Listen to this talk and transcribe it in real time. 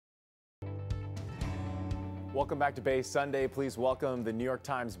Welcome back to Bay Sunday. Please welcome the New York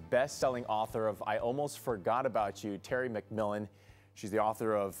Times best-selling author of I Almost Forgot About You, Terry McMillan. She's the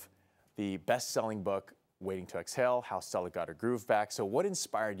author of the best-selling book, Waiting to Exhale, How Stella Got Her Groove Back. So what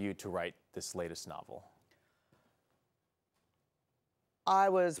inspired you to write this latest novel? I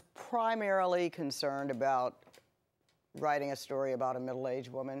was primarily concerned about writing a story about a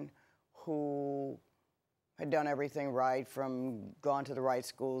middle-aged woman who had done everything right, from gone to the right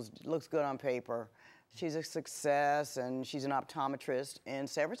schools, looks good on paper. She's a success, and she's an optometrist in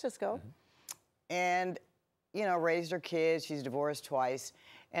San Francisco. And, you know, raised her kids. She's divorced twice.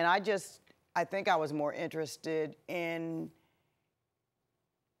 And I think I was more interested in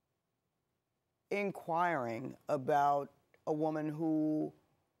inquiring about a woman who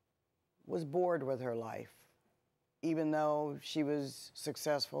was bored with her life, even though she was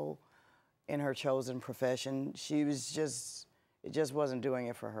successful in her chosen profession. It just wasn't doing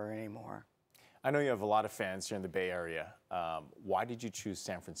it for her anymore. I know you have a lot of fans here in the Bay Area. Why did you choose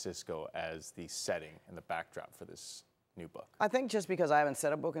San Francisco as the setting and the backdrop for this new book? I think just because I haven't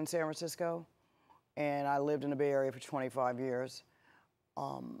set a book in San Francisco, and I lived in the Bay Area for 25 years,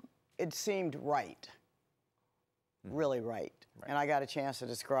 it seemed right, really right. And I got a chance to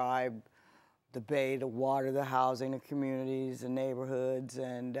describe the Bay, the water, the housing, the communities, the neighborhoods,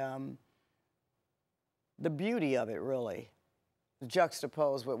 and the beauty of it, really,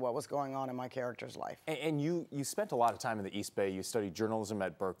 juxtaposed with what was going on in my character's life. And you spent a lot of time in the East Bay. You studied journalism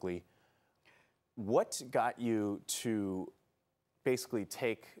at Berkeley. What got you to basically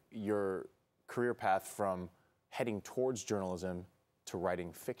take your career path from heading towards journalism to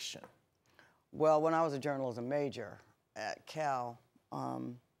writing fiction? Well, when I was a journalism major at Cal,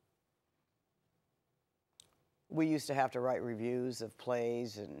 we used to have to write reviews of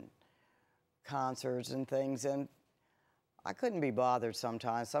plays and concerts and things, and I couldn't be bothered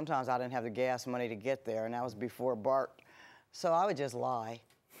sometimes. Sometimes I didn't have the gas money to get there, and that was before BART. So I would just lie.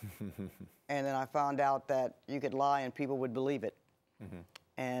 And then I found out that you could lie and people would believe it.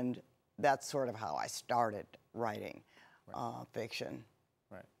 And that's sort of how I started writing fiction.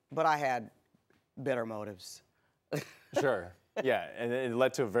 But I had better motives. Sure. Yeah, and it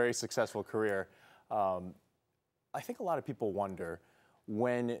led to a very successful career. I think a lot of people wonder,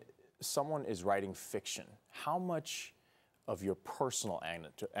 when someone is writing fiction, how much of your personal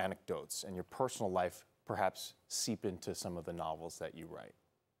anecdotes and your personal life perhaps seep into some of the novels that you write?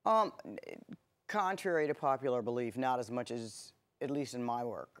 Contrary to popular belief, not as much as, at least in my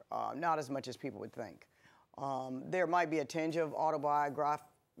work, not as much as people would think. There might be a tinge of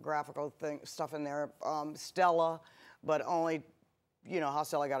autobiographical stuff in there. Stella, but only, you know, How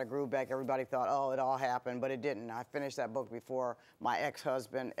Stella Got Her Groove Back. Everybody thought, oh, it all happened, but it didn't. I finished that book before my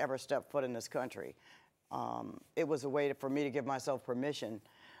ex-husband ever stepped foot in this country. It was a way for me to give myself permission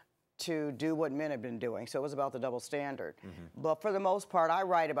to do what men had been doing. So it was about the double standard. But for the most part, I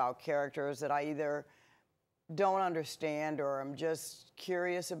write about characters that I either don't understand or I'm just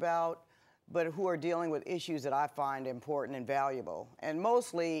curious about, but who are dealing with issues that I find important and valuable. And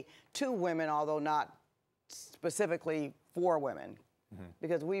mostly to women, although not specifically for women.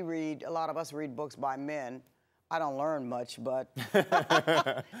 Because we read, a lot of us read books by men. I don't learn much, but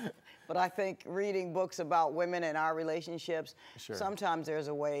but I think reading books about women and our relationships, sometimes there's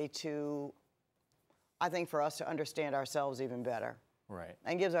a way to, I think, for us to understand ourselves even better.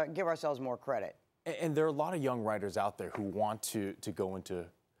 And give ourselves more credit. And there are a lot of young writers out there who want to go into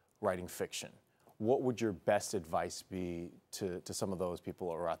writing fiction. What would your best advice be to some of those people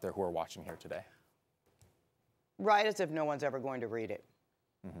who are out there who are watching here today? Write as if no one's ever going to read it.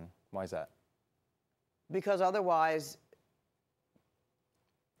 Why is that? Because otherwise,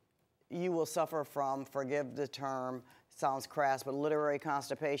 you will suffer from, forgive the term, sounds crass, but literary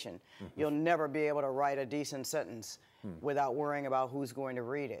constipation. You'll never be able to write a decent sentence without worrying about who's going to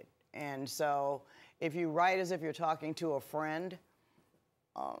read it. And so if you write as if you're talking to a friend,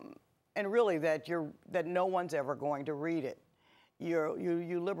 and really that no one's ever going to read it,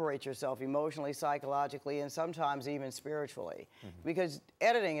 you liberate yourself emotionally, psychologically, and sometimes even spiritually. Because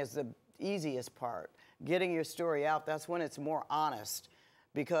editing is the easiest part. Getting your story out, that's when it's more honest,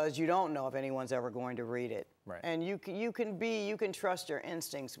 because you don't know if anyone's ever going to read it. And you can trust your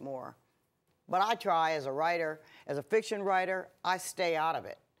instincts more. But I try as a writer, as a fiction writer, I stay out of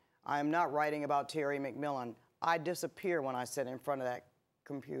it. I am not writing about Terry McMillan. I disappear when I sit in front of that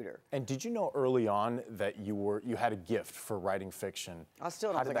computer. And did you know early on that you had a gift for writing fiction? I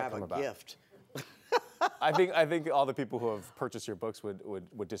still don't think I have a gift. I think all the people who have purchased your books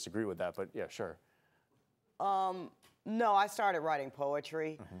would disagree with that, but yeah, sure. No, I started writing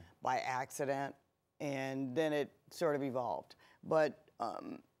poetry by accident, and then it sort of evolved. But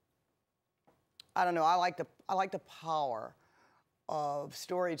I don't know, I like the power of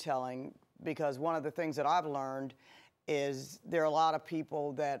storytelling, because one of the things that I've learned is there are a lot of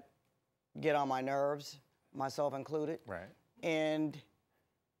people that get on my nerves, myself included. Right. And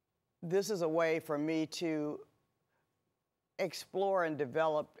this is a way for me to explore and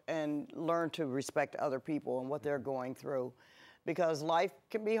develop and learn to respect other people and what they're going through, because life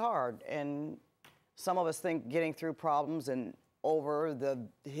can be hard, and some of us think getting through problems and over the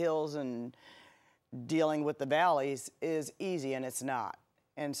hills and dealing with the valleys is easy, and it's not.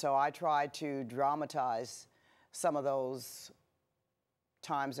 And so I try to dramatize some of those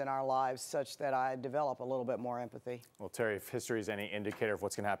times in our lives such that I develop a little bit more empathy. Well, Terry, if history is any indicator of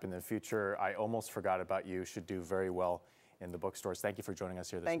what's going to happen in the future, I Almost Forgot About You should do very well in the bookstores. Thank you for joining us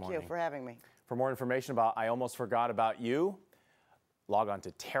here this morning. Thank you for having me. For more information about I Almost Forgot About You, log on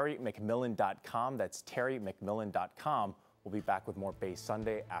to terrymcmillan.com. That's terrymcmillan.com. We'll be back with more Bay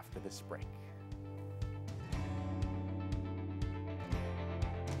Sunday after this break.